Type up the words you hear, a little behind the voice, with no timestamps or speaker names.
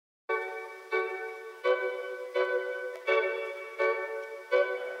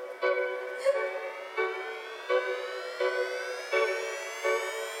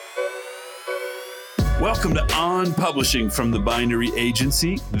Welcome to On Publishing from the Bindery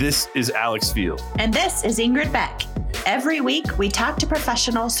Agency. This is Alex Field. And this is Ingrid Beck. Every week, we talk to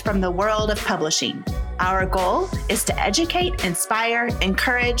professionals from the world of publishing. Our goal is to educate, inspire,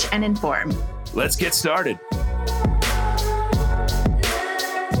 encourage, and inform. Let's get started.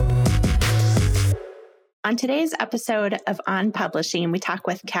 On today's episode of On Publishing, we talk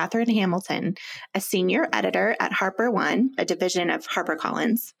with Katherine Hamilton, a senior editor at HarperOne, a division of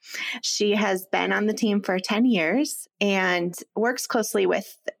HarperCollins. She has been on the team for 10 years and works closely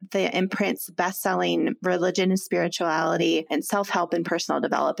with the imprint's best-selling religion and spirituality and self-help and personal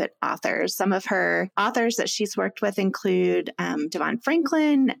development authors. Some of her authors that she's worked with include Devon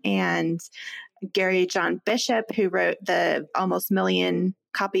Franklin and Gary John Bishop, who wrote the almost million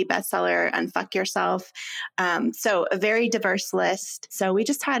copy bestseller, Unfuck Yourself. So a very diverse list. So we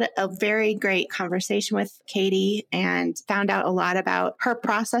just had a very great conversation with Katie and found out a lot about her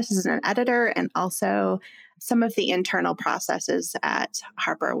process as an editor and also some of the internal processes at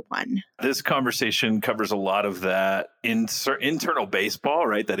HarperOne. This conversation covers a lot of that internal baseball,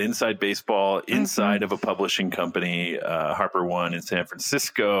 right? That inside baseball inside of a publishing company, HarperOne in San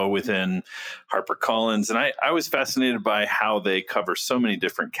Francisco within HarperCollins. And I was fascinated by how they cover so many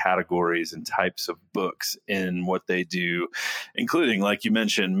different categories and types of books in what they do, including, like you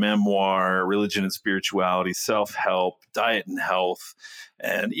mentioned, memoir, religion and spirituality, self-help, diet and health,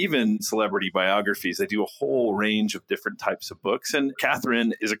 and even celebrity biographies. They do a whole range of different types of books. And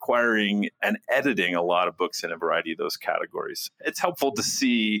Katherine is acquiring and editing a lot of books in a variety of those categories. It's helpful to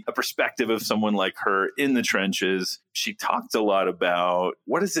see a perspective of someone like her in the trenches. She talked a lot about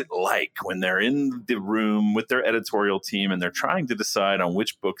what is it like when they're in the room with their editorial team and they're trying to decide on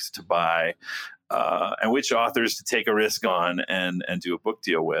which books to buy and which authors to take a risk on and do a book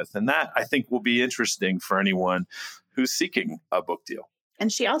deal with. And that, I think, will be interesting for anyone who's seeking a book deal. And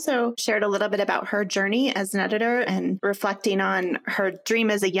she also shared a little bit about her journey as an editor and reflecting on her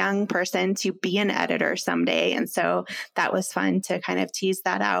dream as a young person to be an editor someday. And so that was fun to kind of tease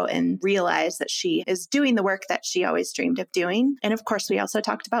that out and realize that she is doing the work that she always dreamed of doing. And of course, we also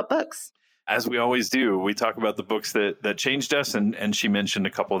talked about books. As we always do, we talk about the books that changed us, and she mentioned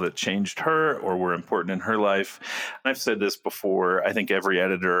a couple that changed her or were important in her life. And I've said this before, I think every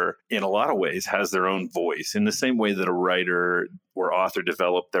editor, in a lot of ways, has their own voice. In the same way that a writer or author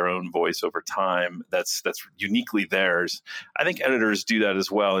developed their own voice over time, that's uniquely theirs. I think editors do that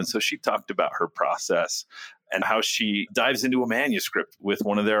as well. And so she talked about her process and how she dives into a manuscript with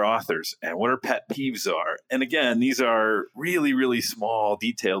one of their authors and what her pet peeves are. And again, these are really, really small,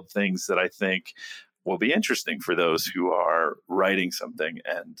 detailed things that I think will be interesting for those who are writing something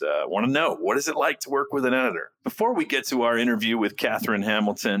and want to know, what is it like to work with an editor? Before we get to our interview with Katherine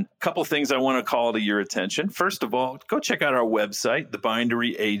Hamilton, a couple things I want to call to your attention. First of all, go check out our website,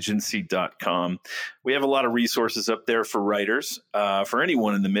 thebinderyagency.com. We have a lot of resources up there for writers, for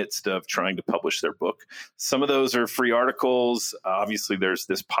anyone in the midst of trying to publish their book. Some of those are free articles. Obviously, there's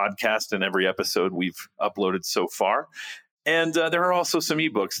this podcast in every episode we've uploaded so far. And there are also some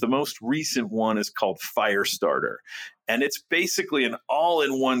ebooks. The most recent one is called Firestarter. And it's basically an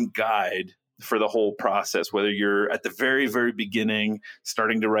all-in-one guide for the whole process, whether you're at the very, very beginning,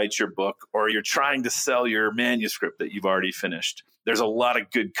 starting to write your book, or you're trying to sell your manuscript that you've already finished. There's a lot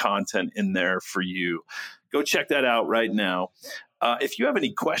of good content in there for you. Go check that out right now. If you have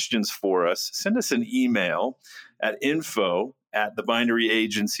any questions for us, send us an email at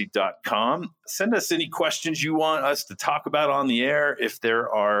info@thebinderyagency.com. Send us any questions you want us to talk about on the air. If there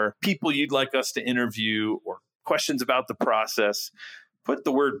are people you'd like us to interview or questions about the process, put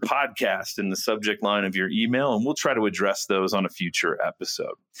the word podcast in the subject line of your email, and we'll try to address those on a future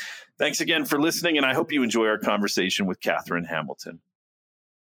episode. Thanks again for listening, and I hope you enjoy our conversation with Katherine Hamilton.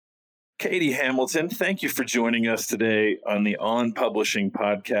 Katie Hamilton, thank you for joining us today on the On Publishing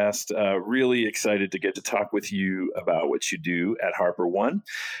podcast. Really excited to get to talk with you about what you do at HarperOne.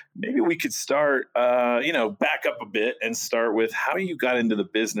 Maybe we could start, back up a bit and start with how you got into the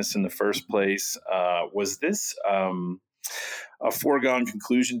business in the first place. Was this a foregone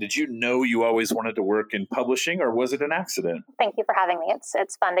conclusion? Did you know you always wanted to work in publishing, or was it an accident? Thank you for having me.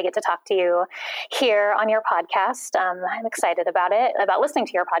 It's fun to get to talk to you here on your podcast. I'm excited about it, about listening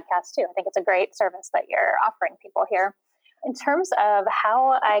to your podcast too. I think it's a great service that you're offering people here. In terms of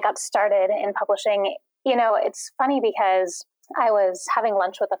how I got started in publishing, it's funny because I was having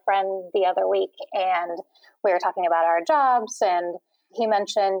lunch with a friend the other week and we were talking about our jobs, and he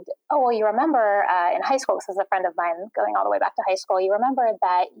mentioned, oh, well, you remember in high school, this is a friend of mine going all the way back to high school, you remember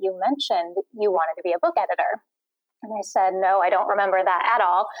that you mentioned you wanted to be a book editor. And I said, no, I don't remember that at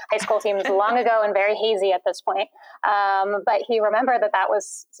all. High school seems long ago and very hazy at this point. But he remembered that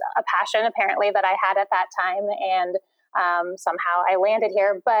was a passion, apparently, that I had at that time. And somehow I landed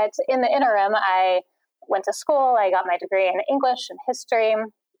here. But in the interim, I went to school. I got my degree in English and history.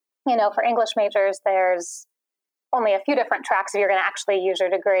 For English majors, there's only a few different tracks if you're going to actually use your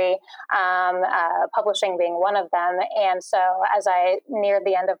degree, publishing being one of them. And so as I neared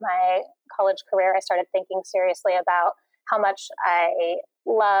the end of my college career, I started thinking seriously about how much I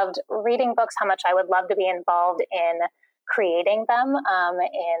loved reading books, how much I would love to be involved in creating them,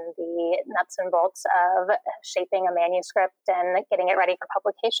 in the nuts and bolts of shaping a manuscript and getting it ready for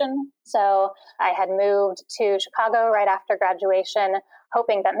publication. So I had moved to Chicago right after graduation,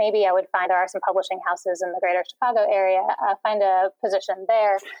 hoping that maybe I would there are some publishing houses in the greater Chicago area, find a position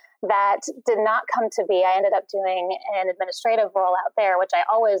there. That did not come to be. I ended up doing an administrative role out there, which I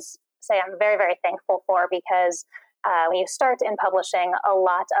always say I'm very, very thankful for, because when you start in publishing, a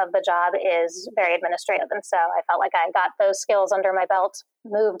lot of the job is very administrative. And so I felt like I got those skills under my belt,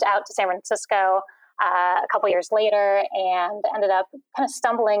 moved out to San Francisco a couple years later, and ended up kind of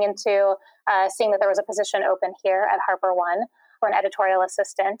stumbling into seeing that there was a position open here at HarperOne for an editorial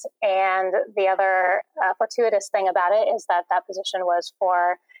assistant. And the other fortuitous thing about it is that position was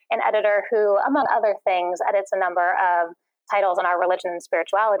for an editor who, among other things, edits a number of titles on our religion and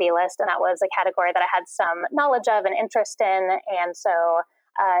spirituality list. And that was a category that I had some knowledge of and interest in. And so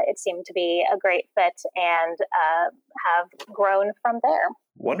it seemed to be a great fit, and have grown from there.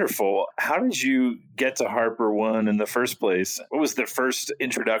 Wonderful. How did you get to HarperOne in the first place? What was the first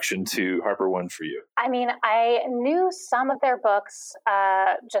introduction to HarperOne for you? I mean, I knew some of their books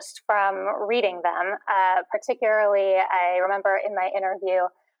just from reading them. Particularly, I remember in my interview,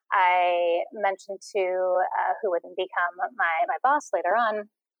 I mentioned to who would become my boss later on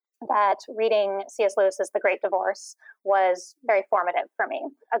that reading C.S. Lewis's The Great Divorce was very formative for me.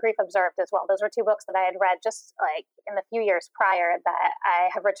 A Grief Observed as well. Those were two books that I had read just like in the few years prior that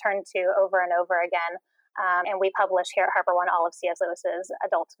I have returned to over and over again. And we publish here at HarperOne all of C.S. Lewis's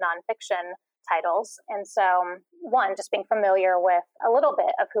adult nonfiction titles. And so, one, just being familiar with a little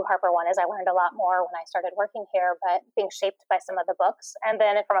bit of who HarperOne is. I learned a lot more when I started working here, but being shaped by some of the books. And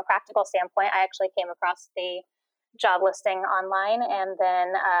then from a practical standpoint, I actually came across the job listing online, and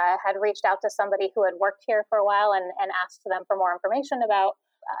then had reached out to somebody who had worked here for a while and asked them for more information about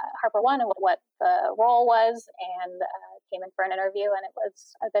HarperOne and what the role was, and came in for an interview, and it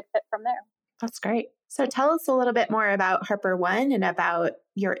was a good fit from there. That's great. So tell us a little bit more about HarperOne and about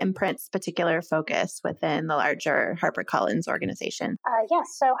your imprint's particular focus within the larger HarperCollins organization.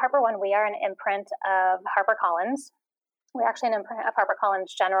 Yes. So HarperOne, we are an imprint of HarperCollins. We're actually an imprint of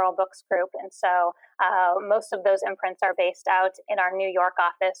HarperCollins General Books Group. And so most of those imprints are based out in our New York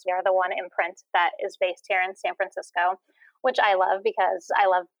office. We are the one imprint that is based here in San Francisco, which I love because I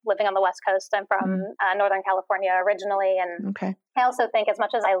love living on the West Coast. I'm from Northern California originally. And I also think, as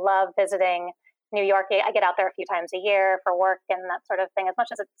much as I love visiting New York, I get out there a few times a year for work and that sort of thing. As much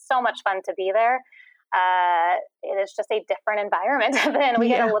as it's so much fun to be there, it is just a different environment than we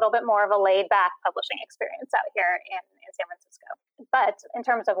get a little bit more of a laid back publishing experience out here in San Francisco. But in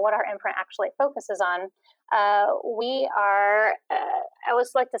terms of what our imprint actually focuses on, we are, I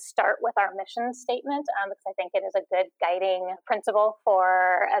always like to start with our mission statement because I think it is a good guiding principle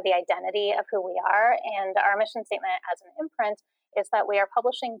for the identity of who we are. And our mission statement as an imprint is that we are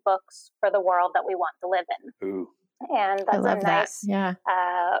publishing books for the world that we want to live in. Ooh. And that's a nice,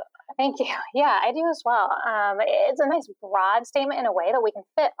 thank you. Yeah, I do as well. It's a nice broad statement in a way that we can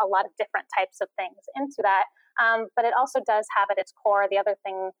fit a lot of different types of things into that. But it also does have at its core, the other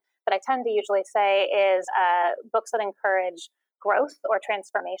thing that I tend to usually say is books that encourage growth or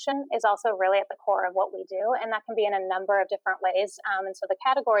transformation is also really at the core of what we do. And that can be in a number of different ways. And so the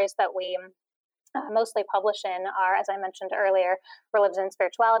categories that we mostly publish in are, as I mentioned earlier, religion and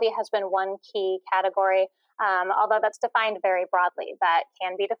spirituality has been one key category. Although that's defined very broadly. That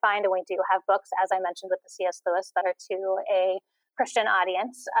can be defined, and we do have books, as I mentioned with the C.S. Lewis, that are to a Christian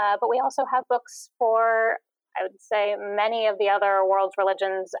audience. But we also have books for, I would say, many of the other world's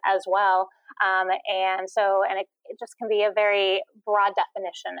religions as well. And it just can be a very broad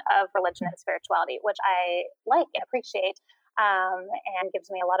definition of religion and spirituality, which I like and appreciate, and gives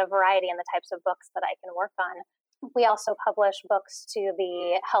me a lot of variety in the types of books that I can work on. We also publish books to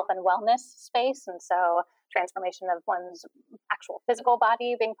the health and wellness space, and so transformation of one's actual physical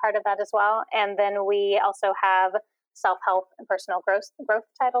body being part of that as well. And then we also have self-help and personal growth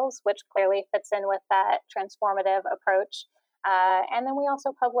titles, which clearly fits in with that transformative approach. And then we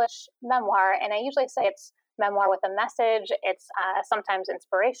also publish memoir, and I usually say it's memoir with a message. It's sometimes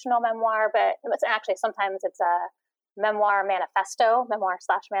inspirational memoir, but actually sometimes it's a memoir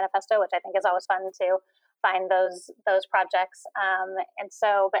slash manifesto, which I think is always fun to find those projects.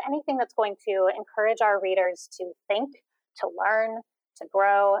 But anything that's going to encourage our readers to think, to learn, to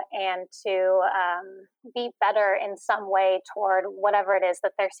grow, and to be better in some way toward whatever it is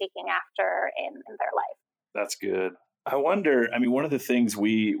that they're seeking after in their life. That's good. I wonder, one of the things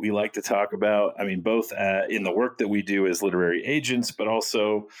we like to talk about, both in the work that we do as literary agents, but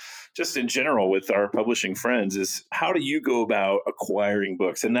also just in general with our publishing friends, is how do you go about acquiring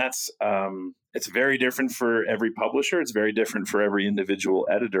books? And that's, it's very different for every publisher. It's very different for every individual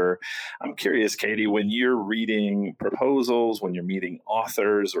editor. I'm curious, Katie, when you're reading proposals, when you're meeting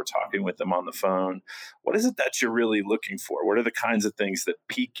authors or talking with them on the phone, what is it that you're really looking for? What are the kinds of things that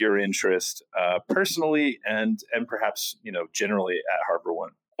pique your interest personally and perhaps, generally at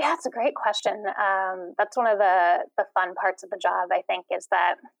HarperOne? Yeah, it's a great question. That's one of the fun parts of the job, I think, is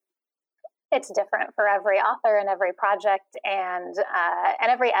that it's different for every author and every project and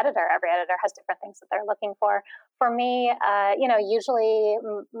every editor. Every editor has different things that they're looking for. For me, usually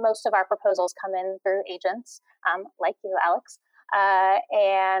most of our proposals come in through agents, like you, Alex.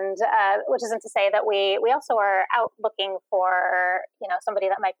 Which isn't to say that we also are out looking for, somebody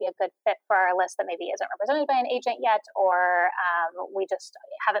that might be a good fit for our list that maybe isn't represented by an agent yet, or we just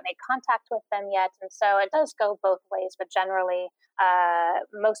haven't made contact with them yet. And so it does go both ways, but generally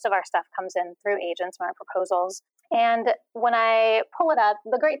most of our stuff comes in through agents, our proposals. And when I pull it up,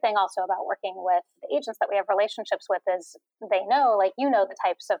 the great thing also about working with the agents that we have relationships with is they know, the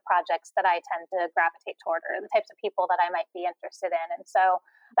types of projects that I tend to gravitate toward, or the types of people that I might be interested in. And so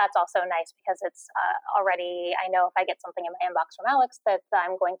that's also nice because it's already, I know if I get something in my inbox from Alex that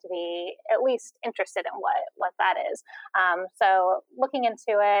I'm going to be at least interested in what that is. So looking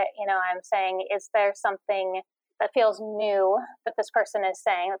into it, I'm saying, is there something that feels new that this person is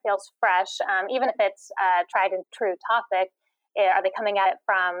saying, that feels fresh, even if it's a tried and true topic? Are they coming at it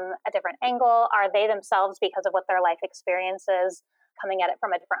from a different angle? Are they themselves, because of what their life experiences, coming at it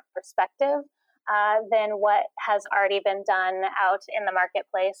from a different perspective than what has already been done out in the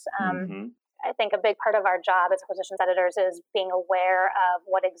marketplace? I think a big part of our job as acquisitions editors is being aware of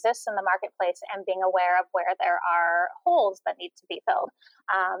what exists in the marketplace and being aware of where there are holes that need to be filled.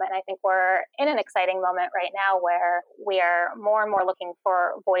 And I think we're in an exciting moment right now where we are more and more looking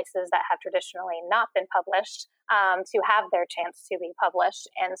for voices that have traditionally not been published to have their chance to be published.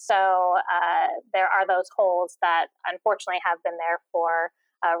 And so there are those holes that unfortunately have been there for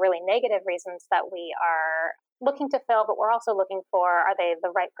really negative reasons that we are looking to fill, but we're also looking for, are they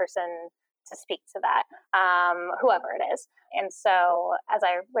the right person to speak to that, whoever it is. And so as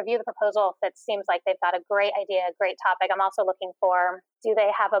I review the proposal, if it seems like they've got a great idea, a great topic, I'm also looking for, do they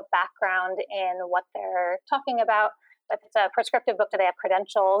have a background in what they're talking about? If it's a prescriptive book, do they have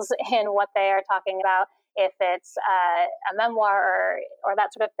credentials in what they are talking about? If it's a memoir or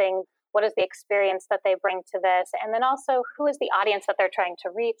that sort of thing, what is the experience that they bring to this? And then also, who is the audience that they're trying to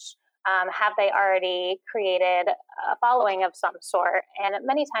reach? Have they already created a following of some sort? And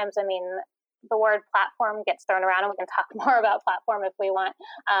many times, the word platform gets thrown around, and we can talk more about platform if we want.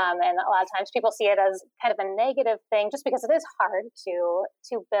 And a lot of times people see it as kind of a negative thing, just because it is hard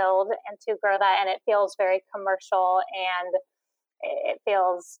to build and to grow that. And it feels very commercial and it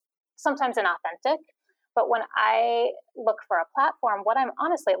feels sometimes inauthentic. But when I look for a platform, what I'm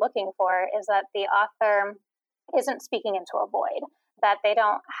honestly looking for is that the author isn't speaking into a void, that they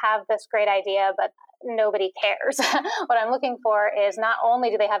don't have this great idea, but nobody cares. What I'm looking for is not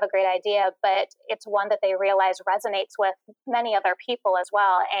only do they have a great idea, but it's one that they realize resonates with many other people as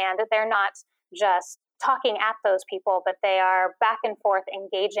well. And they're not just talking at those people, but they are back and forth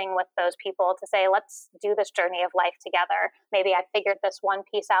engaging with those people to say, let's do this journey of life together. Maybe I figured this one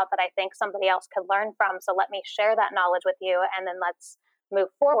piece out that I think somebody else could learn from. So let me share that knowledge with you, and then let's move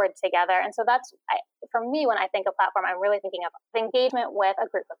forward together. And so that's, for me, when I think of platform, I'm really thinking of engagement with a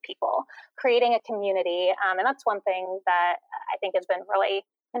group of people, creating a community. And that's one thing that I think has been really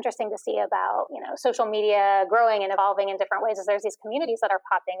interesting to see about, social media growing and evolving in different ways, is there's these communities that are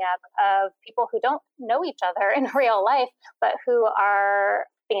popping up of people who don't know each other in real life, but who are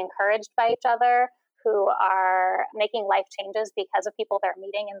being encouraged by each other, who are making life changes because of people they're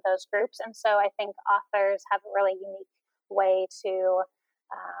meeting in those groups. And so I think authors have a really unique way to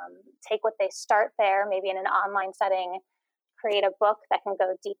take what they start there, maybe in an online setting, create a book that can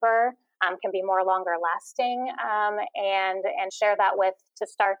go deeper, can be more longer lasting, and share that with, to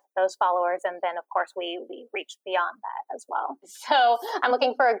start, those followers. And then, of course, we reach beyond that as well. So I'm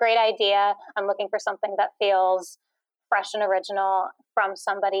looking for a great idea. I'm looking for something that feels fresh and original from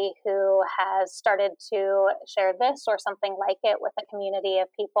somebody who has started to share this or something like it with a community of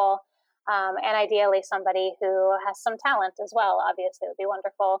people. And ideally somebody who has some talent as well. Obviously, it would be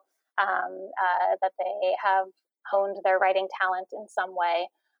wonderful that they have honed their writing talent in some way.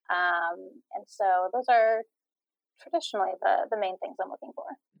 And so those are traditionally the main things I'm looking for.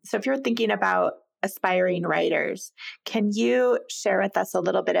 So if you're thinking about aspiring writers, can you share with us a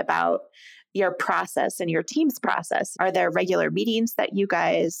little bit about your process and your team's process? Are there regular meetings that you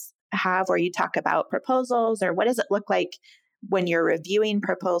guys have where you talk about proposals, or what does it look like when you're reviewing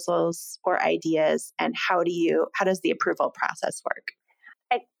proposals or ideas, and how does the approval process work?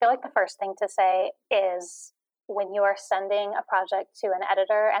 I feel like the first thing to say is when you are sending a project to an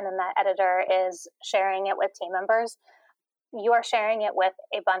editor and then that editor is sharing it with team members, you are sharing it with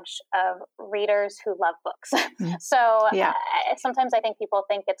a bunch of readers who love books. So sometimes I think people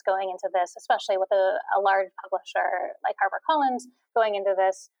think it's going into this, especially with a large publisher like HarperCollins, going into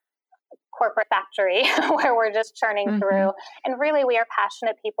this corporate factory where we're just churning through. And really, we are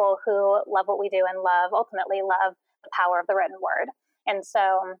passionate people who love what we do and ultimately love the power of the written word. And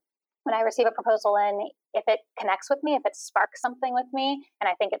so when I receive a proposal in, if it connects with me, if it sparks something with me, and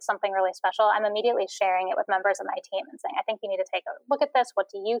I think it's something really special, I'm immediately sharing it with members of my team and saying, I think you need to take a look at this. What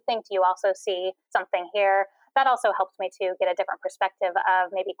do you think? Do you also see something here? That also helps me to get a different perspective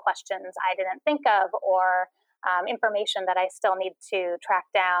of maybe questions I didn't think of, or information that I still need to track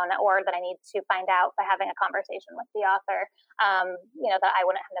down, or that I need to find out by having a conversation with the author, that I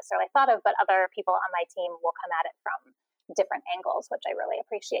wouldn't have necessarily thought of, but other people on my team will come at it from different angles, which I really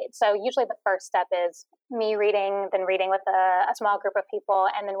appreciate. So usually the first step is me reading with a small group of people.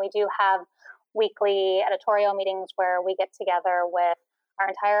 And then we do have weekly editorial meetings where we get together with our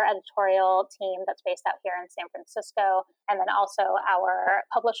entire editorial team that's based out here in San Francisco. And then also our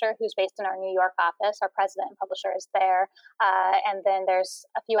publisher, who's based in our New York office. Our president and publisher is there. And then there's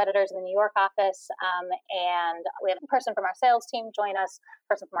a few editors in the New York office. And we have a person from our sales team join us,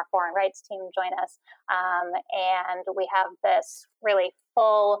 a person from our foreign rights team join us. And we have this really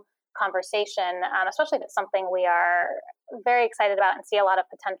full conversation, especially if it's something we are very excited about and see a lot of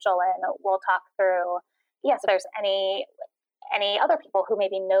potential in. We'll talk through, if there's any other people who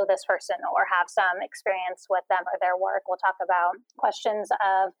maybe know this person or have some experience with them or their work. We'll talk about questions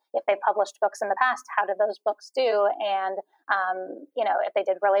of if they published books in the past, how did those books do? And, if they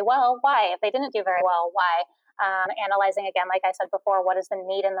did really well, why? If they didn't do very well, why? Analyzing, again, like I said before, what is the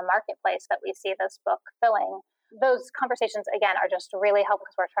need in the marketplace that we see this book filling? Those conversations, again, are just really helpful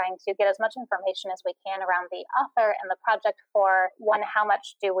because we're trying to get as much information as we can around the author and the project. For one, how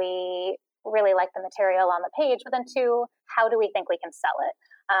much do we really like the material on the page, but then two, how do we think we can sell it?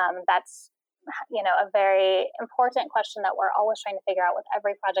 That's a very important question that we're always trying to figure out with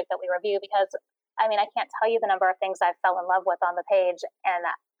every project that we review, because I can't tell you the number of things I fell in love with on the page, and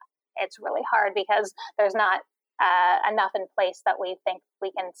it's really hard because there's not enough in place that we think we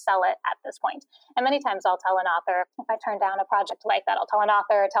can sell it at this point. And many times I'll tell an author, if I turn down a project like that, I'll tell an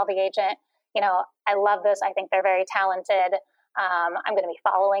author, tell the agent, I love this, I think they're very talented. I'm going to be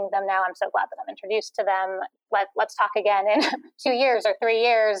following them now. I'm so glad that I'm introduced to them. Let's talk again in 2 years or 3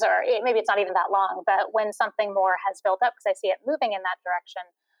 years, or maybe it's not even that long, but when something more has built up, because I see it moving in that direction,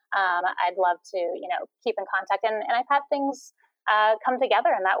 I'd love to, keep in contact. And I've had things come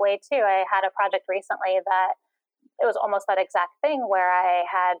together in that way too. I had a project recently that it was almost that exact thing where I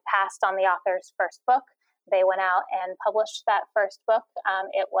had passed on the author's first book. They went out and published that first book.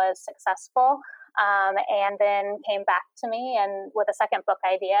 It was successful. And then came back to me and with a second book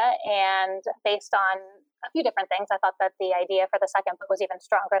idea. And based on a few different things, I thought that the idea for the second book was even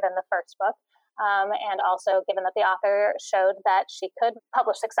stronger than the first book. And also, given that the author showed that she could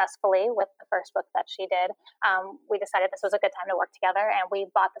publish successfully with the first book that she did, we decided this was a good time to work together, and we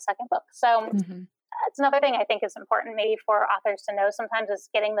bought the second book. So it's another thing I think is important maybe for authors to know sometimes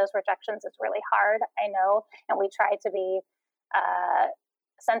is getting those rejections is really hard, I know, and we try to be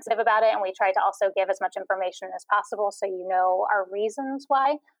sensitive about it, and we try to also give as much information as possible so our reasons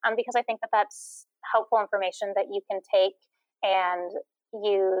why, because I think that that's helpful information that you can take and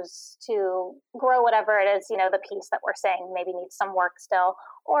use to grow whatever it is, the piece that we're saying maybe needs some work still,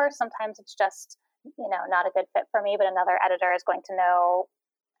 or sometimes it's just, not a good fit for me, but another editor is going to know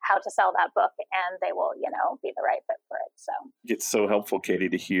how to sell that book, and they will, be the right fit for it. So it's so helpful, Katie,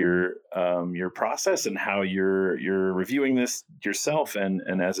 to hear your process and how you're reviewing this yourself. And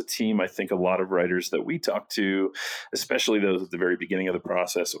as a team, I think a lot of writers that we talk to, especially those at the very beginning of the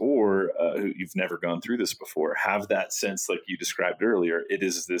process, or who you've never gone through this before, have that sense, like you described earlier, it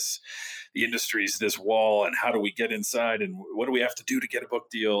is the industry's this wall, and how do we get inside, and what do we have to do to get a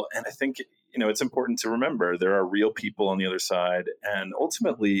book deal? And I think it's important to remember there are real people on the other side. And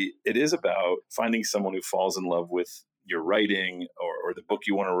ultimately, it is about finding someone who falls in love with your writing or the book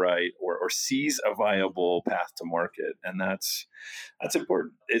you want to write, or sees a viable path to market. And that's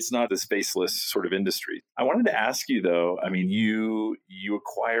important. It's not a spaceless sort of industry. I wanted to ask you though, I mean, you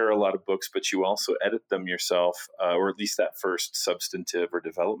acquire a lot of books, but you also edit them yourself, or at least that first substantive or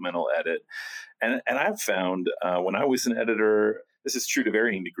developmental edit. And I've found when I was an editor, this is true to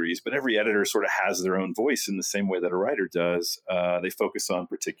varying degrees, but every editor sort of has their own voice in the same way that a writer does. They focus on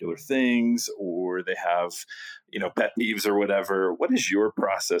particular things, or they have, pet peeves or whatever. What is your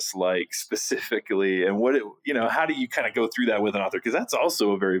process like specifically? And how do you kind of go through that with an author? Because that's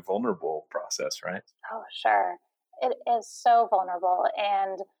also a very vulnerable process, right? Oh, sure. It is so vulnerable.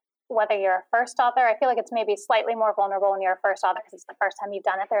 And whether you're a first author, I feel like it's maybe slightly more vulnerable when you're a first author because it's the first time you've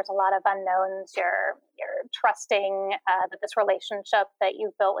done it. There's a lot of unknowns. You're trusting that this relationship that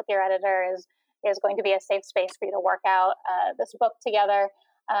you've built with your editor is going to be a safe space for you to work out this book together.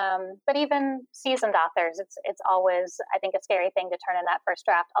 But even seasoned authors, it's always, I think, a scary thing to turn in that first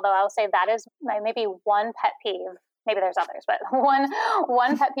draft. Although I'll say that is my maybe one pet peeve. Maybe there's others, but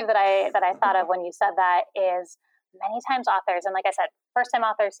one pet peeve that I thought of when you said that is, many times authors, and like I said, first-time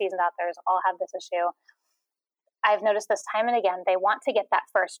authors, seasoned authors, all have this issue. I've noticed this time and again, they want to get that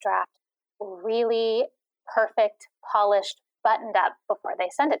first draft really perfect, polished, buttoned up before they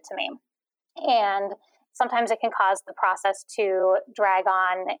send it to me. And sometimes it can cause the process to drag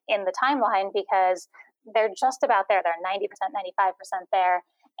on in the timeline because they're just about there. They're 90%, 95% there.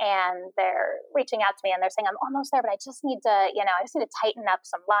 And they're reaching out to me and they're saying, I'm almost there, but I just need to, I just need to tighten up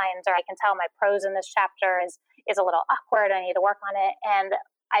some lines, or I can tell my prose in this chapter is a little awkward. I need to work on it. And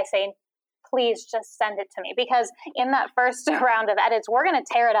I say, please just send it to me, because in that first round of edits, we're going to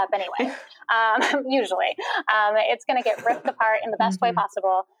tear it up anyway. Usually it's going to get ripped apart in the best way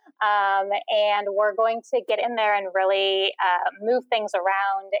possible. And we're going to get in there and really move things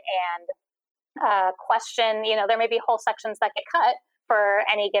around and question, there may be whole sections that get cut for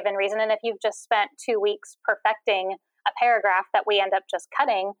any given reason. And if you've just spent 2 weeks perfecting a paragraph that we end up just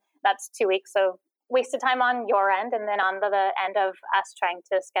cutting, that's 2 weeks of wasted time on your end, and then on the end of us trying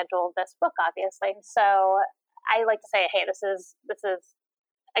to schedule this book, obviously. So I like to say, hey, this is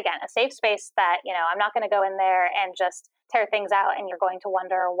again a safe space that I'm not going to go in there and just tear things out, and you're going to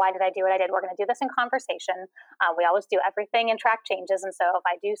wonder, why did I do what I did? We're going to do this in conversation. We always do everything in track changes, and so if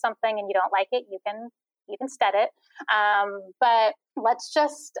I do something and you don't like it, you can stead it. But let's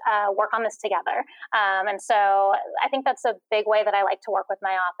just work on this together. And so I think that's a big way that I like to work with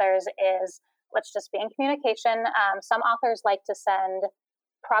my authors is let's just be in communication. Some authors like to send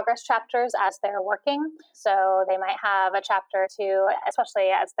progress chapters as they're working. So they might have a chapter or two, especially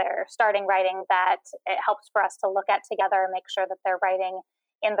as they're starting writing, that it helps for us to look at together and make sure that they're writing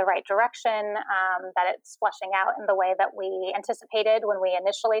in the right direction, that it's fleshing out in the way that we anticipated when we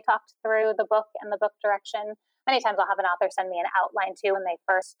initially talked through the book and the book direction. Many times I'll have an author send me an outline too when they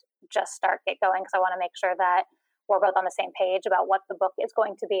first just get going, because I want to make sure that we're both on the same page about what the book is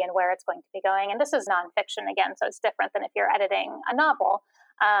going to be and where it's going to be going. And this is nonfiction again, so it's different than if you're editing a novel.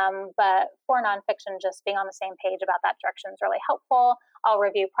 But for nonfiction, just being on the same page about that direction is really helpful. I'll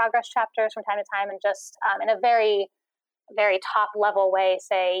review progress chapters from time to time and just in a very, very top level way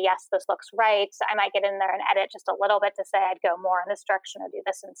say, yes, this looks right. I might get in there and edit just a little bit to say I'd go more in this direction or do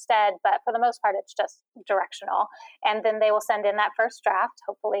this instead. But for the most part, it's just directional. And then they will send in that first draft,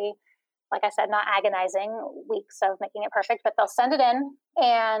 hopefully, like I said, not agonizing weeks of making it perfect, but they'll send it in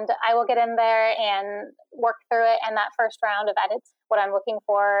and I will get in there and work through it. And that first round of edits, what I'm looking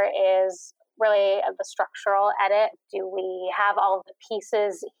for is really the structural edit. Do we have all of the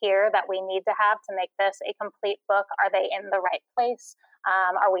pieces here that we need to have to make this a complete book? Are they in the right place?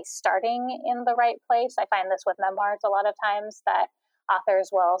 Are we starting in the right place? I find this with memoirs a lot of times that authors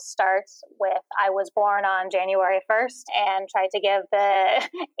will start with, I was born on January 1st and try to give the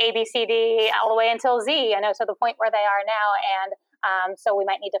ABCD all the way until Z, so the point where they are now. And so we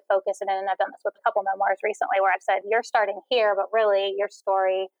might need to focus it in. And I've done this with a couple memoirs recently where I've said, you're starting here, but really your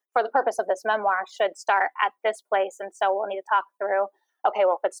story for the purpose of this memoir should start at this place. And so we'll need to talk through, okay,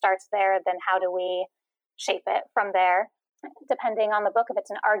 well, if it starts there, then how do we shape it from there? Depending on the book, if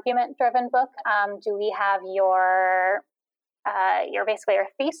it's an argument-driven book, do we have your basically your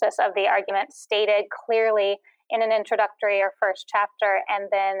thesis of the argument stated clearly in an introductory or first chapter, and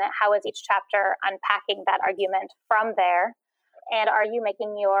then how is each chapter unpacking that argument from there? And are you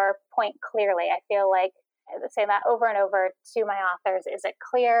making your point clearly? I feel like I say that over and over to my authors. Is it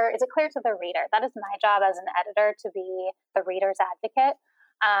clear? Is it clear to the reader? That is my job as an editor, to be the reader's advocate.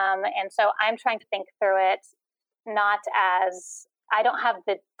 And so I'm trying to think through it not as I don't have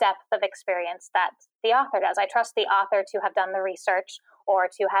the depth of experience that the author does. I trust the author to have done the research or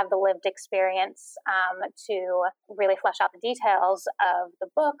to have the lived experience to really flesh out the details of the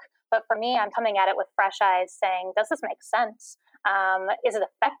book. But for me, I'm coming at it with fresh eyes saying, does this make sense? Is it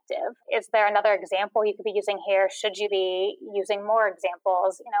effective? Is there another example you could be using here? Should you be using more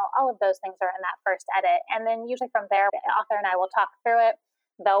examples? All of those things are in that first edit. And then usually from there, the author and I will talk through it.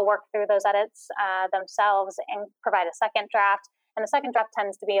 They'll work through those edits themselves and provide a second draft. And the second draft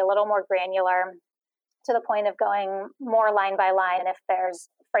tends to be a little more granular, to the point of going more line by line. If there's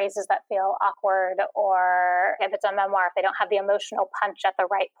phrases that feel awkward, or if it's a memoir, if they don't have the emotional punch at the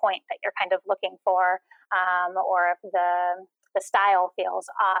right point that you're kind of looking for, or if the style feels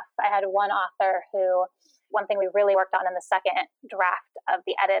off. I had one author who, one thing we really worked on in the second draft of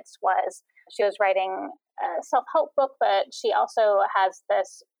the edits was she was writing a self-help book, but she also has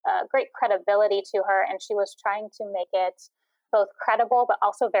this great credibility to her, and she was trying to make it both credible but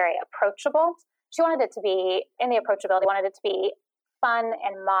also very approachable. She wanted it to be, in the approachability, wanted it to be fun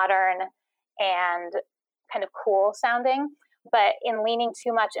and modern and kind of cool sounding. But in leaning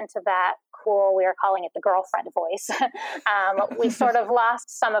too much into that cool, we are calling it the girlfriend voice, we sort of lost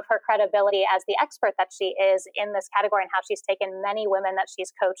some of her credibility as the expert that she is in this category, and how she's taken many women that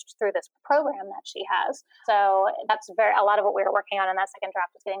she's coached through this program that she has. So that's a lot of what we were working on in that second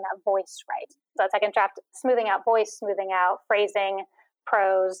draft, is getting that voice right. So that second draft, smoothing out voice, smoothing out phrasing,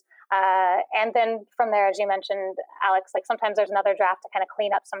 prose. And then from there, as you mentioned, Alex, like sometimes there's another draft to kind of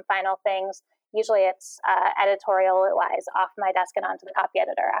clean up some final things. Usually it's editorial-wise off my desk and onto the copy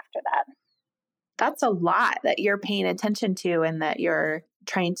editor after that. That's a lot that you're paying attention to, and that you're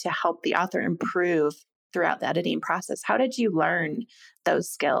trying to help the author improve throughout the editing process. How did you learn those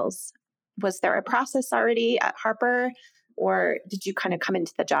skills? Was there a process already at Harper, or did you kind of come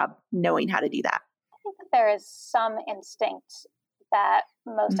into the job knowing how to do that? I think that there is some instinct that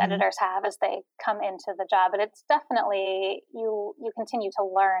most editors have as they come into the job, but it's definitely, you continue to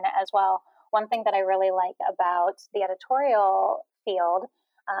learn as well. One thing that I really like about the editorial field,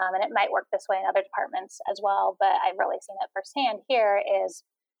 and it might work this way in other departments as well, but I've really seen it firsthand here, is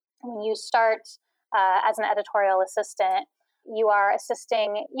when you start as an editorial assistant, you are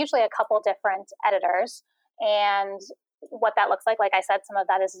assisting usually a couple different editors. And what that looks like I said, some of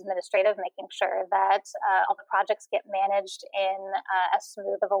that is administrative, making sure that all the projects get managed in as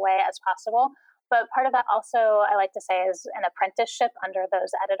smooth of a way as possible. But part of that also, I like to say, is an apprenticeship under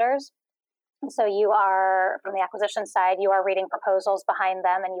those editors. So you are, from the acquisition side, you are reading proposals behind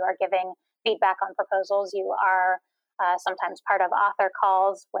them, and you are giving feedback on proposals. You are sometimes part of author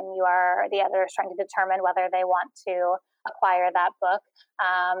calls when you are the editors trying to determine whether they want to acquire that book.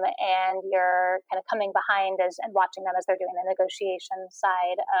 And you're kind of coming behind and watching them as they're doing the negotiation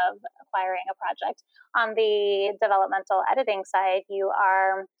side of acquiring a project. On the developmental editing side, you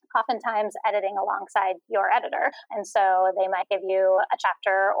are oftentimes editing alongside your editor. And so they might give you a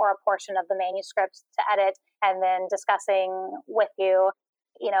chapter or a portion of the manuscript to edit, and then discussing with you,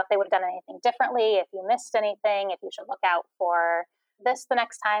 if they would have done anything differently, if you missed anything, if you should look out for this the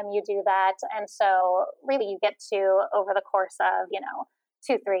next time you do that. And so really you get to, over the course of,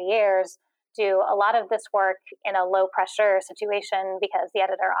 2-3 years, do a lot of this work in a low pressure situation, because the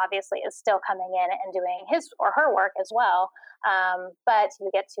editor obviously is still coming in and doing his or her work as well. But you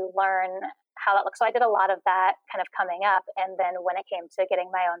get to learn how that looks. So I did a lot of that kind of coming up. And then when it came to getting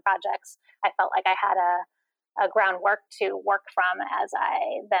my own projects, I felt like I had a groundwork to work from as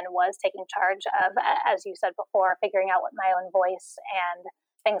I then was taking charge of, as you said before, figuring out what my own voice and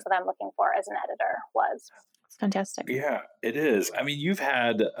things that I'm looking for as an editor was. It's fantastic. Yeah, it is. I mean, you've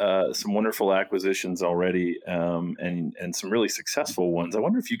had some wonderful acquisitions already, and some really successful ones. I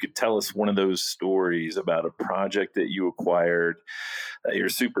wonder if you could tell us one of those stories about a project that you acquired that you're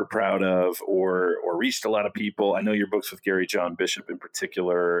super proud of, or reached a lot of people. I know your books with Gary John Bishop in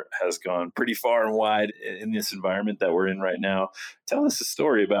particular has gone pretty far and wide in this environment that we're in right now. Tell us a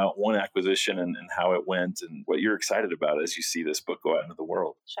story about one acquisition and how it went, and what you're excited about as you see this book go out into the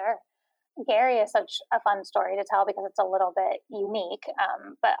world. Sure. Gary is such a fun story to tell because it's a little bit unique,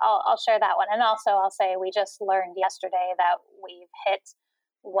 but I'll share that one. And also I'll say we just learned yesterday that we've hit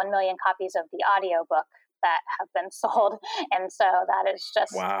 1 million copies of the audiobook that have been sold. And so that is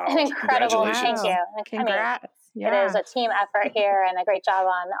just an incredible thank you. Congrats. It is a team effort here, and a great job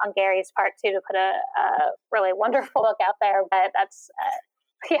on Gary's part too, to put a really wonderful book out there. But that's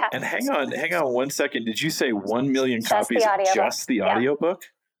yeah. And hang on 1 second. Did you say 1 million copies of just the audiobook?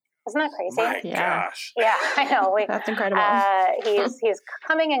 Isn't that crazy? My gosh. Yeah, I know. That's incredible. He's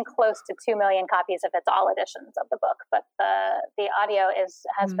coming in close to 2 million copies if it's all editions of the book, but the audio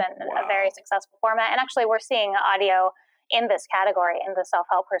has been a very successful format. And actually, we're seeing audio in this category, in the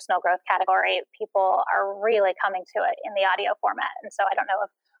self-help personal growth category, people are really coming to it in the audio format. And so I don't know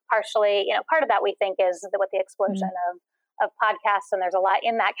if partially, part of that we think is with the explosion of podcasts, and there's a lot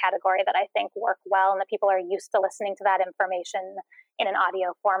in that category that I think work well, and that people are used to listening to that information in an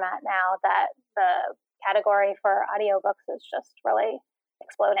audio format now, that the category for audiobooks is just really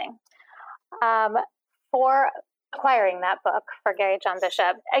exploding. For acquiring that book for Gary John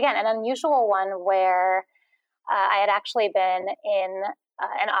Bishop, again, an unusual one where I had actually been in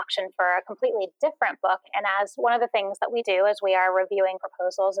an auction for a completely different book. And as one of the things that we do as we are reviewing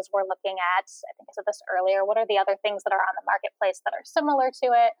proposals is we're looking at, I think I said this earlier, what are the other things that are on the marketplace that are similar to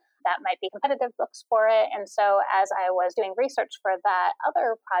it, that might be competitive books for it. And so as I was doing research for that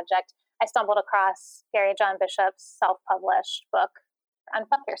other project, I stumbled across Gary John Bishop's self-published book,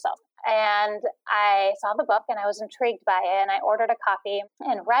 Unfuck Yourself. And I saw the book and I was intrigued by it, and I ordered a copy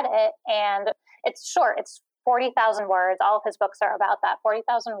and read it. And it's short. It's 40,000 words. All of his books are about that,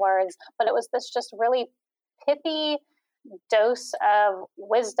 40,000 words. But it was this just really pithy dose of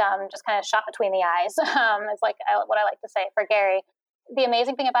wisdom, just kind of shot between the eyes. It's like what I like to say for Gary. The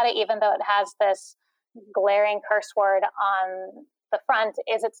amazing thing about it, even though it has this glaring curse word on the front,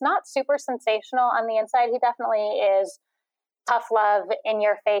 is it's not super sensational on the inside. He definitely is tough love in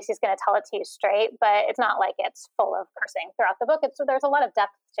your face. He's going to tell it to you straight, but it's not like it's full of cursing throughout the book. There's a lot of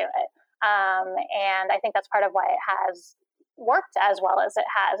depth to it. And I think that's part of why it has worked as well as it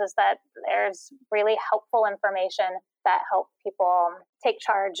has, is that there's really helpful information that help people take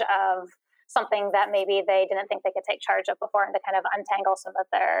charge of something that maybe they didn't think they could take charge of before, and to kind of untangle some of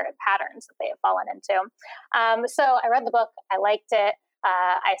their patterns that they have fallen into. So I read the book. I liked it.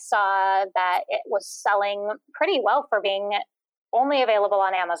 I saw that it was selling pretty well for being only available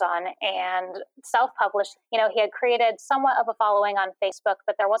on Amazon and self-published. He had created somewhat of a following on Facebook,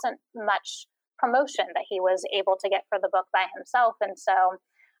 but there wasn't much promotion that he was able to get for the book by himself. And so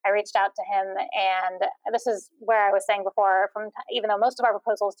I reached out to him, and this is where I was saying before, even though most of our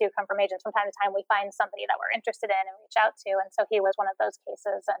proposals do come from agents, from time to time we find somebody that we're interested in and reach out to. And so he was one of those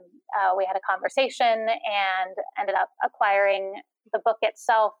cases, and we had a conversation and ended up acquiring the book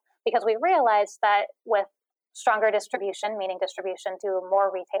itself, because we realized that with stronger distribution, meaning distribution to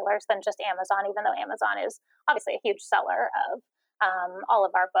more retailers than just Amazon, even though Amazon is obviously a huge seller of all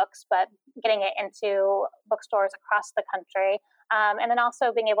of our books, but getting it into bookstores across the country, and then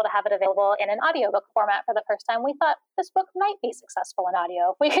also being able to have it available in an audiobook format for the first time, we thought this book might be successful in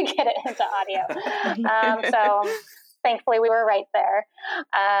audio if we could get it into audio. So thankfully we were right there.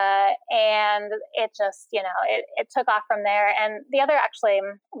 And it just, it took off from there. And the other actually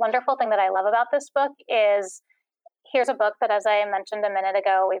wonderful thing that I love about this book is, here's a book that, as I mentioned a minute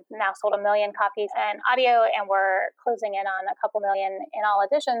ago, we've now sold 1 million copies in audio, and we're closing in on a couple million in all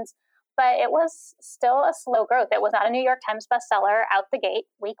editions. But it was still a slow growth. It was not a New York Times bestseller out the gate,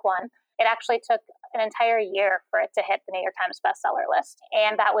 week one. It actually took an entire year for it to hit the New York Times bestseller list.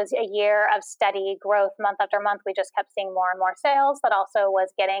 And that was a year of steady growth month after month. We just kept seeing more and more sales, but also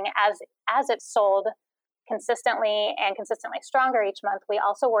was getting, as it sold consistently stronger each month, we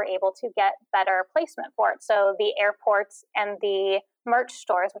also were able to get better placement for it. So the airports and the merch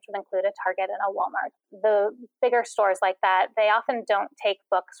stores, which would include a Target and a Walmart, the bigger stores like that, they often don't take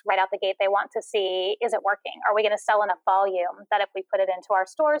books right out the gate. They want to see, is it working? Are we going to sell enough volume that if we put it into our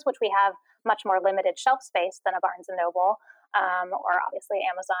stores, which we have much more limited shelf space than a Barnes & Noble, or obviously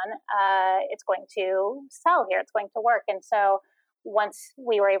Amazon, it's going to sell here, it's going to work. And so once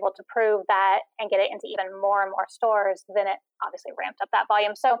we were able to prove that and get it into even more and more stores, then it obviously ramped up that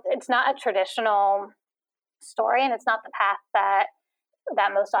volume. So it's not a traditional story, and it's not the path that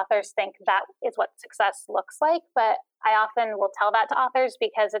most authors think that is what success looks like. But I often will tell that to authors,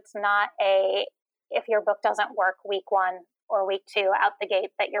 because it's not if your book doesn't work week one or week two out the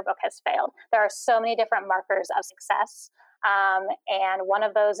gate, that your book has failed. There are so many different markers of success. And one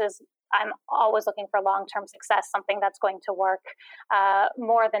of those is, I'm always looking for long-term success, something that's going to work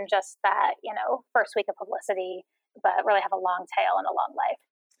more than just that, first week of publicity, but really have a long tail and a long life.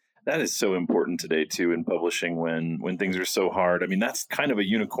 That is so important today, too, in publishing when things are so hard. I mean, that's kind of a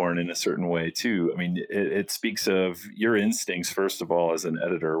unicorn in a certain way, too. I mean, it speaks of your instincts, first of all, as an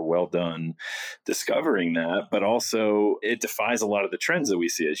editor. Well done discovering that. But also, it defies a lot of the trends that we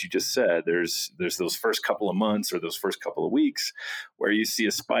see. As you just said, there's those first couple of months or those first couple of weeks where you see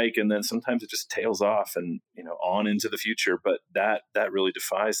a spike, and then sometimes it just tails off and, on into the future. But that really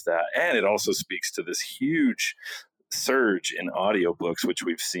defies that. And it also speaks to this huge surge in audiobooks, which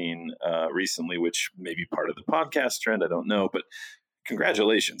we've seen recently, which may be part of the podcast trend. I don't know, but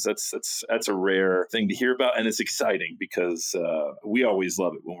congratulations. That's a rare thing to hear about. And it's exciting because we always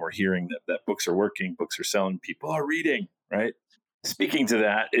love it when we're hearing that books are working, books are selling, people are reading, right? Speaking to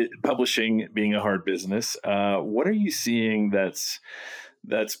that, publishing being a hard business, what are you seeing that's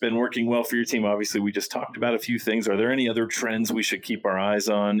been working well for your team? Obviously, we just talked about a few things. Are there any other trends we should keep our eyes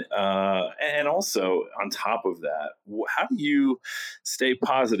on? And also, on top of that, how do you stay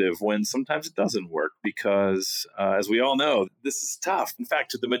positive when sometimes it doesn't work? Because as we all know, this is tough. In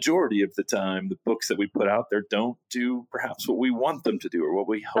fact, the majority of the time, the books that we put out there don't do perhaps what we want them to do or what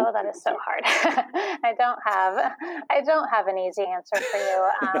we hope. Oh, that is so hard. I don't have an easy answer for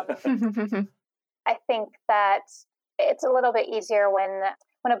you. I think that it's a little bit easier when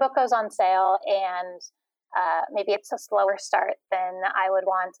a book goes on sale and maybe it's a slower start than I would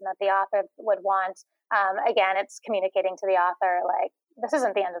want and that the author would want. Again, it's communicating to the author, like, this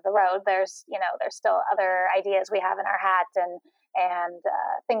isn't the end of the road. There's still other ideas we have in our hat and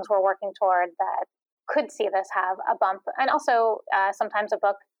things we're working toward that could see this have a bump. And also sometimes a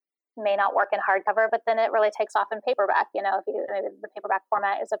book may not work in hardcover, but then it really takes off in paperback. If the paperback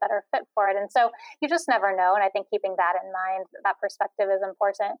format is a better fit for it. And so you just never know. And I think keeping that in mind, that perspective is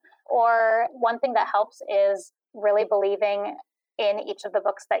important. Or one thing that helps is really believing in each of the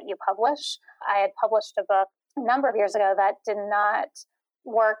books that you publish. I had published a book a number of years ago that did not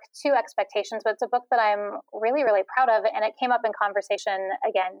work to expectations, but it's a book that I'm really, really proud of. And it came up in conversation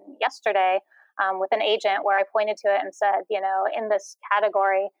again yesterday with an agent where I pointed to it and said, in this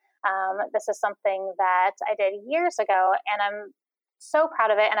category, this is something that I did years ago, and I'm so proud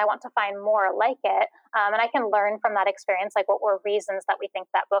of it, and I want to find more like it. And I can learn from that experience, like what were reasons that we think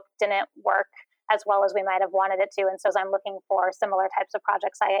that book didn't work as well as we might have wanted it to. And so as I'm looking for similar types of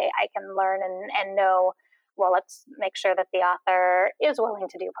projects, I can learn and know, well, let's make sure that the author is willing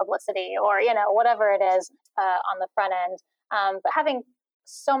to do publicity or, whatever it is on the front end. But having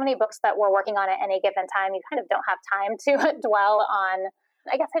so many books that we're working on at any given time, you kind of don't have time to dwell on.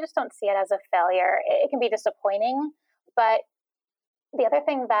 I guess I just don't see it as a failure. It can be disappointing, but the other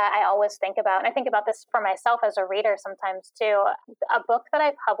thing that I always think about, and I think about this for myself as a reader sometimes too, a book that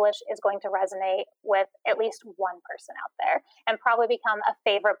I publish is going to resonate with at least one person out there and probably become a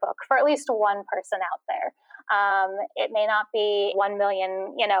favorite book for at least one person out there. It may not be 1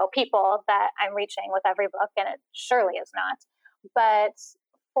 million, people that I'm reaching with every book, and it surely is not. But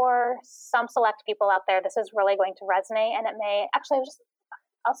for some select people out there, this is really going to resonate, and it may actually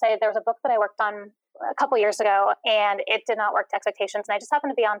I'll say there was a book that I worked on a couple years ago and it did not work to expectations. And I just happened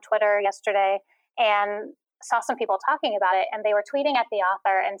to be on Twitter yesterday and saw some people talking about it, and they were tweeting at the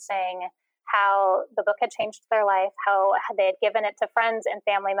author and saying how the book had changed their life, how they had given it to friends and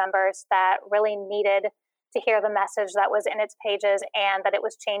family members that really needed to hear the message that was in its pages, and that it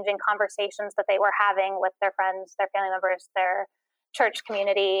was changing conversations that they were having with their friends, their family members, their church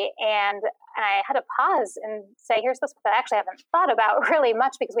community. And I had to pause and say, here's this book that I actually haven't thought about really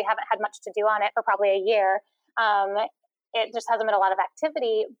much because we haven't had much to do on it for probably a year. It just hasn't been a lot of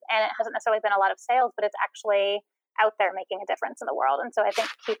activity, and it hasn't necessarily been a lot of sales, but it's actually out there making a difference in the world. And so I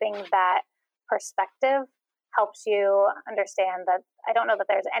think keeping that perspective helps you understand that I don't know that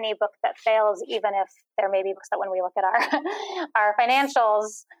there's any book that fails, even if there may be books that when we look at our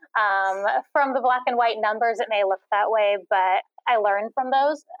financials from the black and white numbers, it may look that way, but I learn from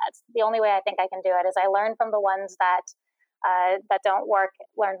those. That's the only way I think I can do it, is I learn from the ones that don't work,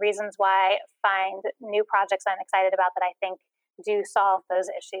 learn reasons why, find new projects I'm excited about that I think do solve those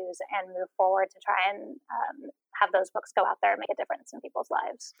issues, and move forward to try and have those books go out there and make a difference in people's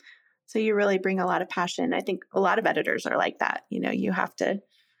lives. So you really bring a lot of passion. I think a lot of editors are like that. You have to,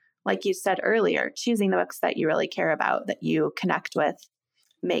 like you said earlier, choosing the books that you really care about, that you connect with,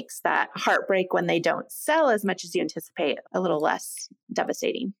 makes that heartbreak when they don't sell as much as you anticipate a little less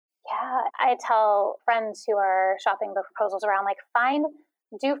devastating. Yeah, I tell friends who are shopping the proposals around, like, find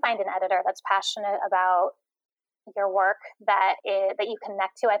an editor that's passionate about your work, that you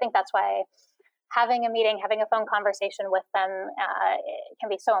connect to. I think that's why having a meeting, having a phone conversation with them can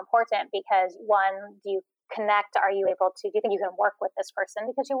be so important, because one, do you connect? Do you think you can work with this person?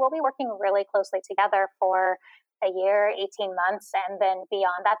 Because you will be working really closely together for a year, 18 months, and then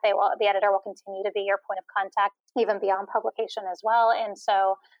beyond that, the editor will continue to be your point of contact, even beyond publication as well. And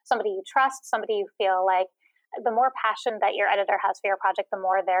so somebody you trust, somebody you feel like, the more passion that your editor has for your project, the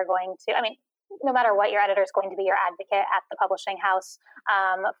more they're going to, no matter what, your editor is going to be your advocate at the publishing house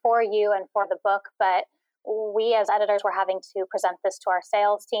for you and for the book. But we as editors were having to present this to our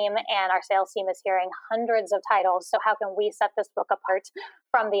sales team, and our sales team is hearing hundreds of titles. So how can we set this book apart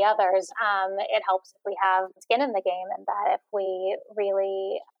from the others? It helps if we have skin in the game, and that if we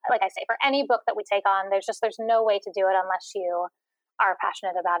really, like I say, for any book that we take on, there's no way to do it unless you are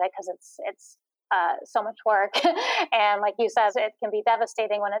passionate about it, because it's so much work. And like you said, it can be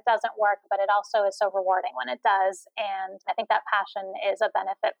devastating when it doesn't work, but it also is so rewarding when it does. And I think that passion is a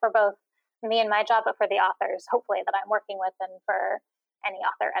benefit for both me and my job, but for the authors, hopefully, that I'm working with, and for any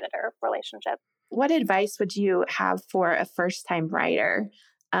author-editor relationship. What advice would you have for a first-time writer?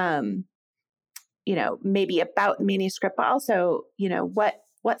 Maybe about the manuscript, but also,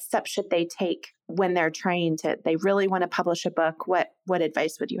 what steps should they take when they're they really want to publish a book? What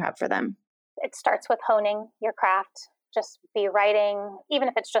advice would you have for them? It starts with honing your craft. Just be writing, even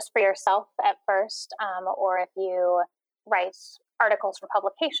if it's just for yourself at first, or if you write articles for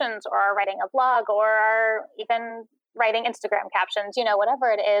publications, or are writing a blog, or are even writing Instagram captions, whatever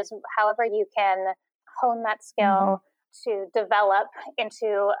it is, however you can hone that skill to develop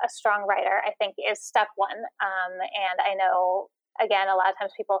into a strong writer, I think is step one. And I know, again, a lot of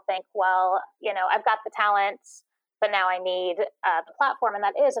times people think, well, I've got the talents, but now I need the platform, and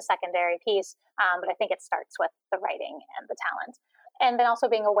that is a secondary piece. But I think it starts with the writing and the talent. And then also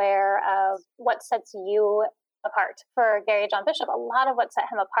being aware of what sets you apart. For Gary John Bishop, a lot of what set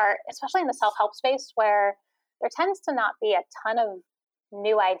him apart, especially in the self-help space, where there tends to not be a ton of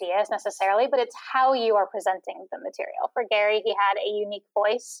new ideas necessarily, but it's how you are presenting the material. For Gary, he had a unique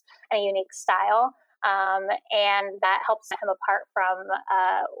voice and a unique style, and that helps set him apart from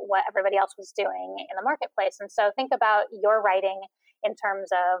what everybody else was doing in the marketplace. And so think about your writing in terms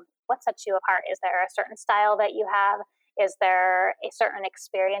of what sets you apart. Is there a certain style that you have? Is there a certain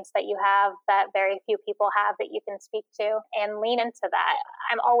experience that you have that very few people have that you can speak to? And lean into that.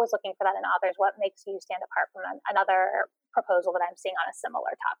 I'm always looking for that in authors. What makes you stand apart from another proposal that I'm seeing on a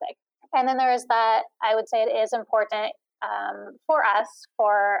similar topic? And then there is that, I would say it is important for us,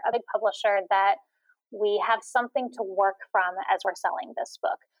 for a big publisher, that we have something to work from as we're selling this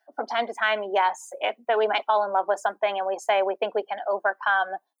book. From time to time, yes, that we might fall in love with something and we say we think we can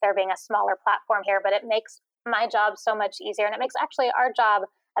overcome there being a smaller platform here, but it makes my job so much easier. And it makes actually our job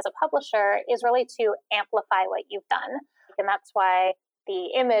as a publisher is really to amplify what you've done. And that's why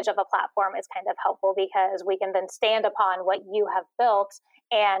the image of a platform is kind of helpful, because we can then stand upon what you have built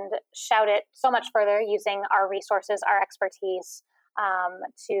and shout it so much further using our resources, our expertise,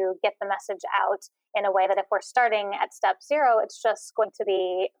 to get the message out in a way that if we're starting at step zero, it's just going to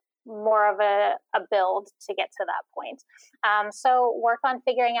be more of a build to get to that point. So work on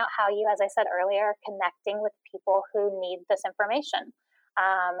figuring out how you, as I said earlier, connecting with people who need this information,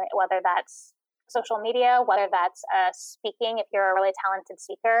 whether that's social media, whether that's speaking. If you're a really talented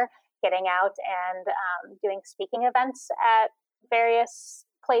speaker, getting out and doing speaking events at various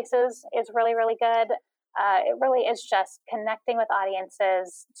places is really, really good. It really is just connecting with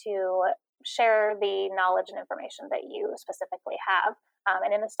audiences to share the knowledge and information that you specifically have,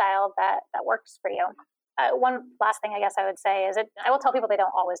 and in the style that works for you. One last thing I guess I would say is I will tell people they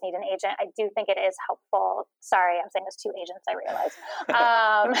don't always need an agent. I do think it is helpful. Sorry, I'm saying there's two agents, I realize.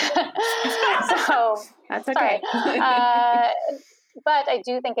 So that's okay. But I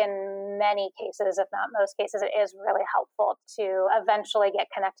do think in many cases, if not most cases, it is really helpful to eventually get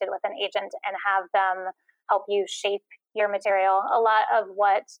connected with an agent and have them help you shape your material. A lot of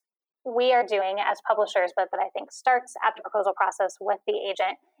what we are doing as publishers, but that I think starts at the proposal process with the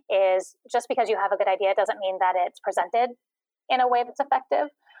agent, is just because you have a good idea doesn't mean that it's presented in a way that's effective.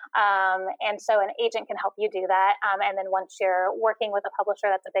 And so an agent can help you do that. And then once you're working with a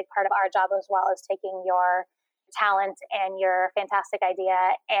publisher, that's a big part of our job as well, is taking your talent and your fantastic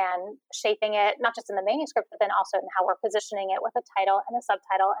idea and shaping it, not just in the manuscript, but then also in how we're positioning it with a title and a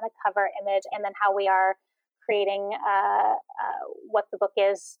subtitle and a cover image, and then how we are creating what the book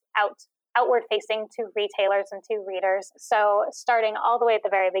is outward facing to retailers and to readers. So starting all the way at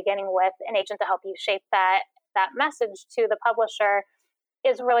the very beginning with an agent to help you shape that message to the publisher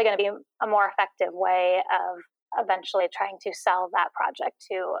is really going to be a more effective way of eventually trying to sell that project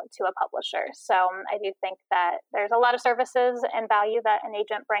to a publisher. So I do think that there's a lot of services and value that an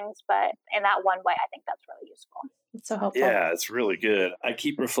agent brings, but in that one way, I think that's really useful. It's so helpful. Yeah, it's really good. I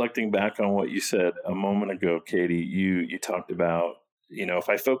keep reflecting back on what you said a moment ago, Katie. You talked about, if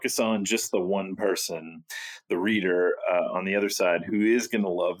I focus on just the one person, the reader on the other side, who is going to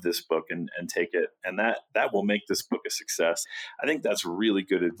love this book and take it, and that will make this book a success. I think that's really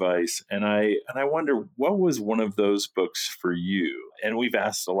good advice. And I wonder, what was one of those books for you? And we've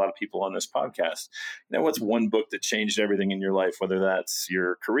asked a lot of people on this podcast, what's one book that changed everything in your life, whether that's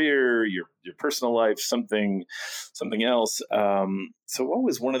your career, your personal life, something else. So what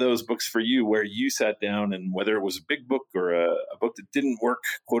was one of those books for you where you sat down, and whether it was a big book or a book that didn't work,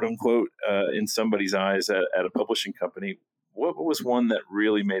 quote unquote, in somebody's eyes at a publishing company, what was one that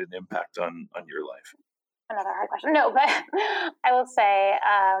really made an impact on your life? Another hard question. No, but I will say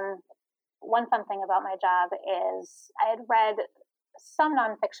one fun thing about my job is I had read some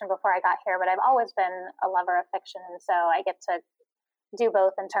nonfiction before I got here, but I've always been a lover of fiction. And so I get to do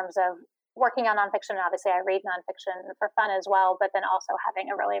both in terms of working on nonfiction. And obviously, I read nonfiction for fun as well, but then also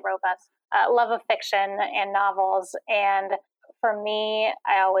having a really robust love of fiction and novels. And for me,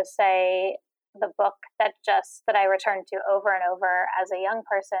 I always say the book that I returned to over and over as a young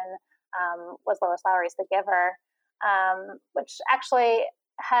person was Lois Lowry's The Giver, which actually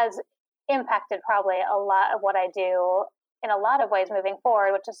has impacted probably a lot of what I do in a lot of ways moving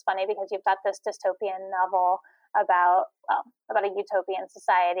forward, which is funny because you've got this dystopian novel about a utopian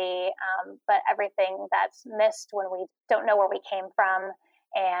society, but everything that's missed when we don't know where we came from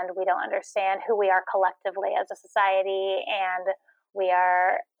and we don't understand who we are collectively as a society, and we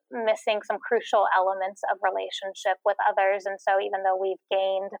are missing some crucial elements of relationship with others. And so even though we've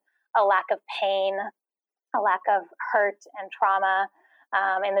gained a lack of pain, a lack of hurt and trauma,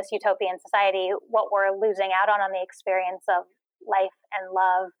 in this utopian society, what we're losing out on the experience of life and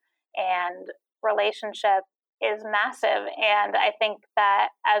love and relationship is massive. And I think that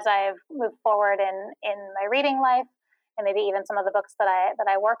as I've moved forward in my reading life, and maybe even some of the books that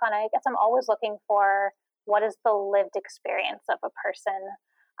I work on, I guess I'm always looking for what is the lived experience of a person.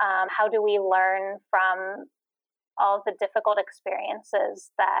 How do we learn from all of the difficult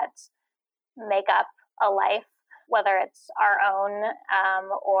experiences that make up a life, whether it's our own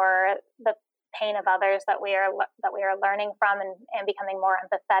or the pain of others that we are learning from and becoming more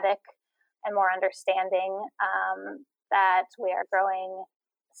empathetic and more understanding, that we are growing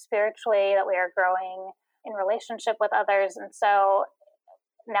spiritually, that we are growing in relationship with others. And so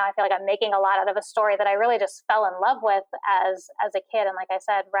now I feel like I'm making a lot out of a story that I really just fell in love with as a kid. And like I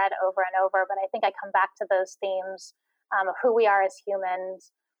said, read over and over, but I think I come back to those themes of who we are as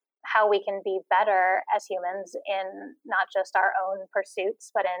humans, how we can be better as humans in not just our own pursuits,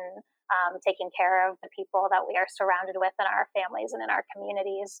 but in taking care of the people that we are surrounded with in our families and in our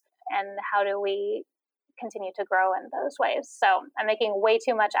communities. And how do we continue to grow in those ways? So I'm making way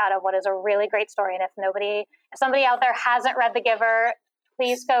too much out of what is a really great story. And if somebody out there hasn't read The Giver,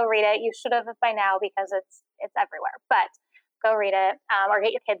 please go read it. You should have by now because it's everywhere. But go read it, or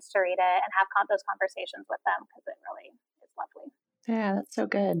get your kids to read it and have those conversations with them, because it really is lovely. Yeah, that's so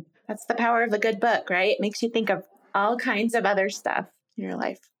good. That's the power of a good book, right? It makes you think of all kinds of other stuff in your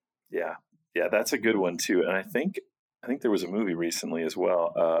life. Yeah, that's a good one too. And I think there was a movie recently as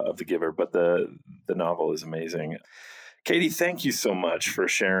well of The Giver, but the novel is amazing. Katie, thank you so much for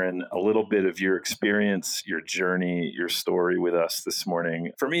sharing a little bit of your experience, your journey, your story with us this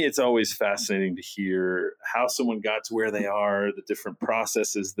morning. For me, it's always fascinating to hear how someone got to where they are, the different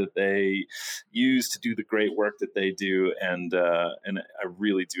processes that they use to do the great work that they do. And I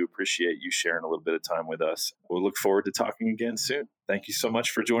really do appreciate you sharing a little bit of time with us. We'll look forward to talking again soon. Thank you so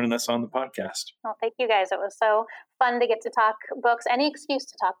much for joining us on the podcast. Well, thank you guys. It was so fun to get to talk books. Any excuse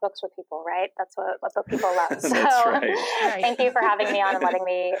to talk books with people, right? That's what people love. So That's right. Thank you for having me on and letting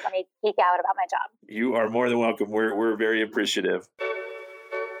me geek out about my job. You are more than welcome. We're very appreciative.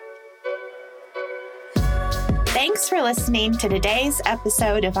 Thanks for listening to today's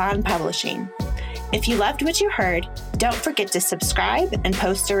episode of On Publishing. If you loved what you heard, don't forget to subscribe and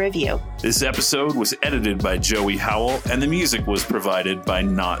post a review. This episode was edited by Joey Howell, and the music was provided by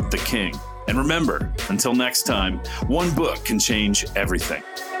Not the King. And remember, until next time, one book can change everything.